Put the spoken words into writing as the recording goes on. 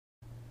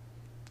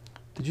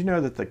Did you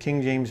know that the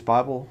King James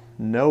Bible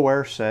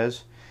nowhere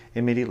says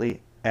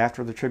immediately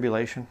after the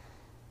tribulation?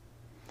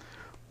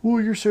 Oh,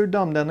 you're so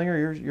dumb,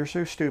 Denlinger. You're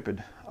so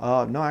stupid.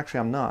 No, actually,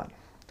 I'm not.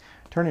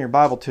 Turn your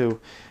Bible to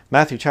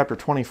Matthew chapter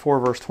 24,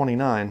 verse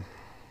 29.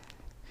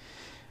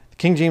 The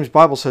King James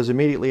Bible says,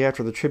 immediately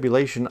after the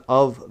tribulation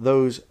of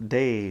those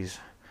days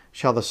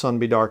shall the sun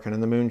be darkened,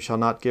 and the moon shall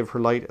not give her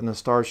light, and the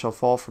stars shall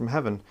fall from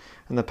heaven,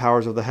 and the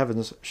powers of the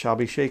heavens shall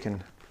be shaken.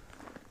 It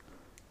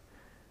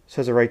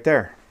says it right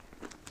there.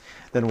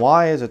 Then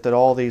why is it that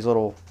all these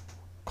little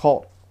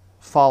cult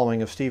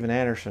following of Steven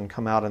Anderson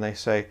come out and they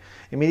say,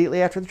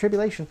 immediately after the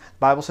tribulation? The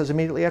Bible says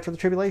immediately after the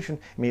tribulation.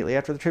 Immediately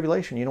after the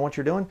tribulation. You know what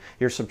you're doing?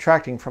 You're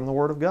subtracting from the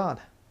Word of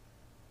God.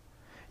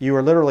 You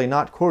are literally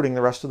not quoting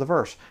the rest of the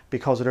verse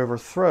because it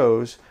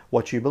overthrows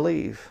what you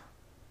believe.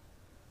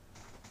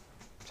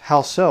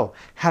 How so?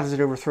 How does it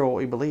overthrow what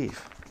we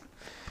believe?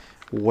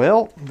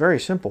 Well, very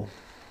simple.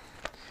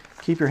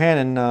 Keep your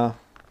hand in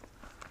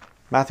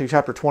Matthew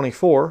chapter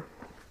 24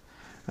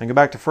 and go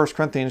back to 1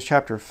 Corinthians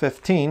chapter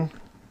 15,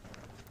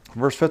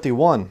 verse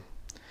 51.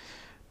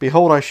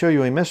 Behold, I show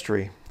you a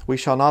mystery. We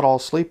shall not all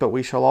sleep, but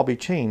we shall all be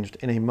changed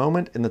in a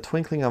moment, in the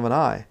twinkling of an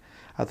eye,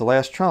 at the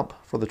last trump.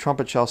 For the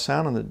trumpet shall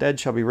sound, and the dead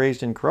shall be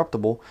raised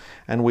incorruptible,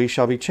 and we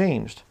shall be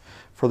changed.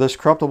 For this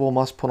corruptible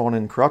must put on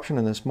incorruption,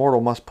 and this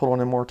mortal must put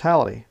on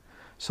immortality.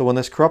 So when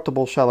this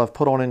corruptible shall have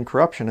put on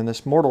incorruption, and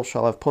this mortal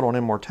shall have put on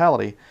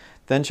immortality,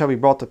 then shall be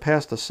brought to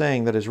pass the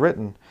saying that is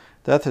written,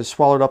 Death is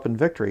swallowed up in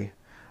victory.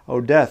 O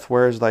death,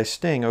 where is thy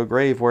sting? O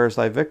grave, where is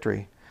thy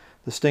victory?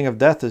 The sting of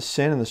death is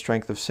sin, and the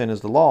strength of sin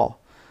is the law.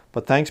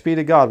 But thanks be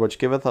to God, which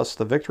giveth us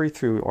the victory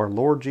through our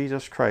Lord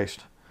Jesus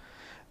Christ.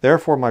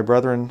 Therefore, my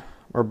brethren,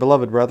 or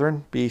beloved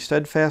brethren, be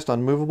steadfast,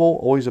 unmovable,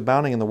 always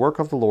abounding in the work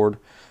of the Lord,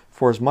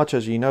 for as much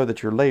as ye know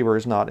that your labor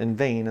is not in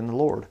vain in the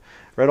Lord.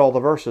 Read all the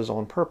verses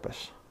on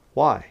purpose.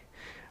 Why?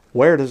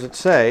 Where does it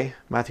say,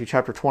 Matthew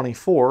chapter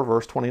 24,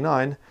 verse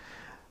 29,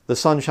 the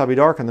sun shall be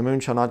darkened, the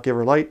moon shall not give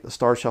her light, the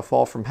stars shall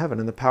fall from heaven,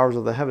 and the powers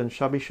of the heavens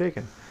shall be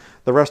shaken?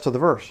 The rest of the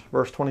verse,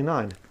 verse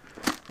 29.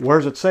 Where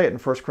does it say it in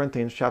 1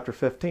 Corinthians chapter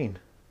 15?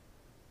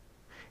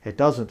 It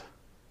doesn't.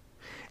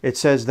 It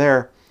says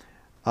there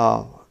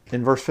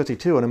in verse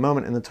 52, in a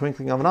moment, in the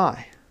twinkling of an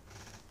eye.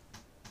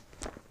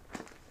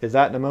 Is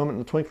that in a moment, in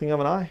the twinkling of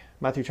an eye?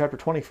 Matthew chapter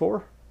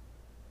 24?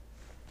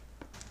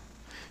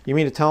 You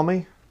mean to tell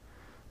me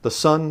the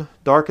sun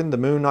darkened, the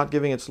moon not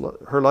giving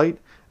her light,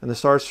 and the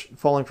stars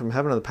falling from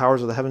heaven, and the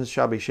powers of the heavens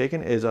shall be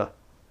shaken, is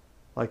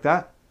like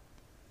that?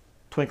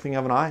 Twinkling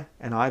of an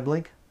eye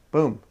blink,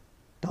 boom,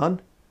 done?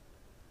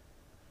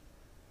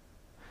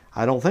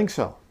 I don't think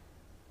so.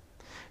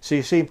 So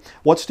you see,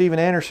 what Steven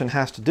Anderson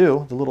has to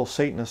do, the little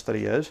Satanist that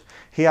he is,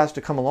 he has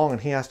to come along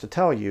and he has to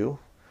tell you,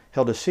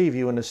 he'll deceive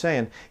you into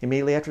saying,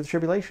 immediately after the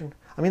tribulation.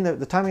 I mean,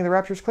 the timing of the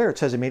rapture is clear. It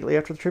says immediately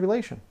after the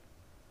tribulation.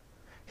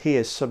 He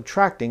is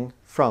subtracting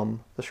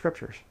from the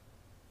Scriptures.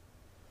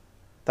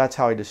 That's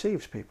how he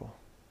deceives people.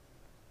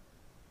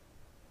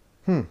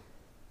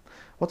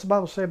 What's the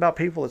Bible say about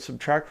people that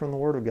subtract from the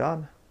Word of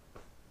God?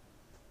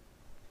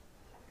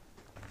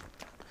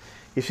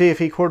 You see, if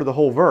he quoted the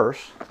whole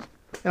verse,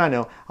 and I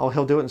know,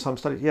 he'll do it in some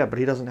studies. Yeah, but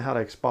he doesn't know how to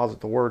exposit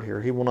the Word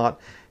here. He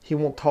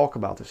won't talk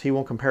about this. He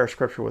won't compare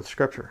Scripture with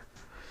Scripture.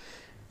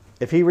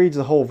 If he reads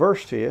the whole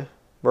verse to you,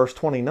 verse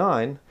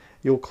 29,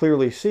 you'll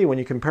clearly see when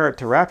you compare it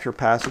to rapture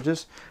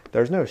passages,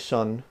 there's no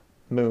sun,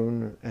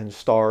 moon, and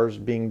stars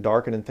being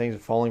darkened and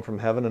things falling from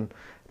heaven and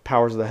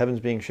powers of the heavens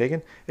being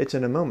shaken. It's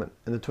in a moment,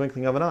 in the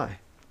twinkling of an eye.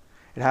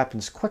 It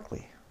happens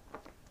quickly.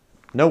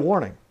 No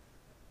warning.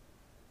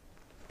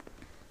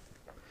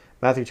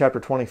 Matthew chapter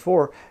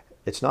 24,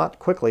 it's not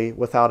quickly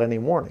without any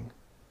warning.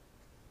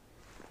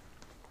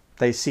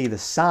 They see the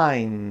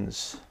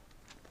signs.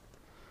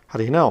 How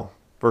do you know?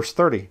 Verse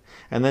 30,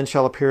 and then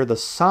shall appear the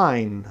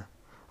sign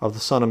of the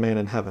Son of Man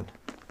in heaven.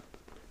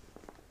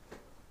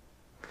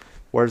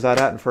 Where's that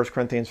at in 1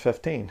 Corinthians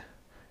 15?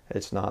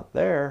 It's not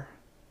there.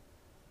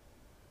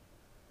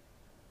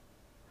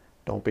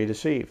 Don't be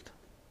deceived.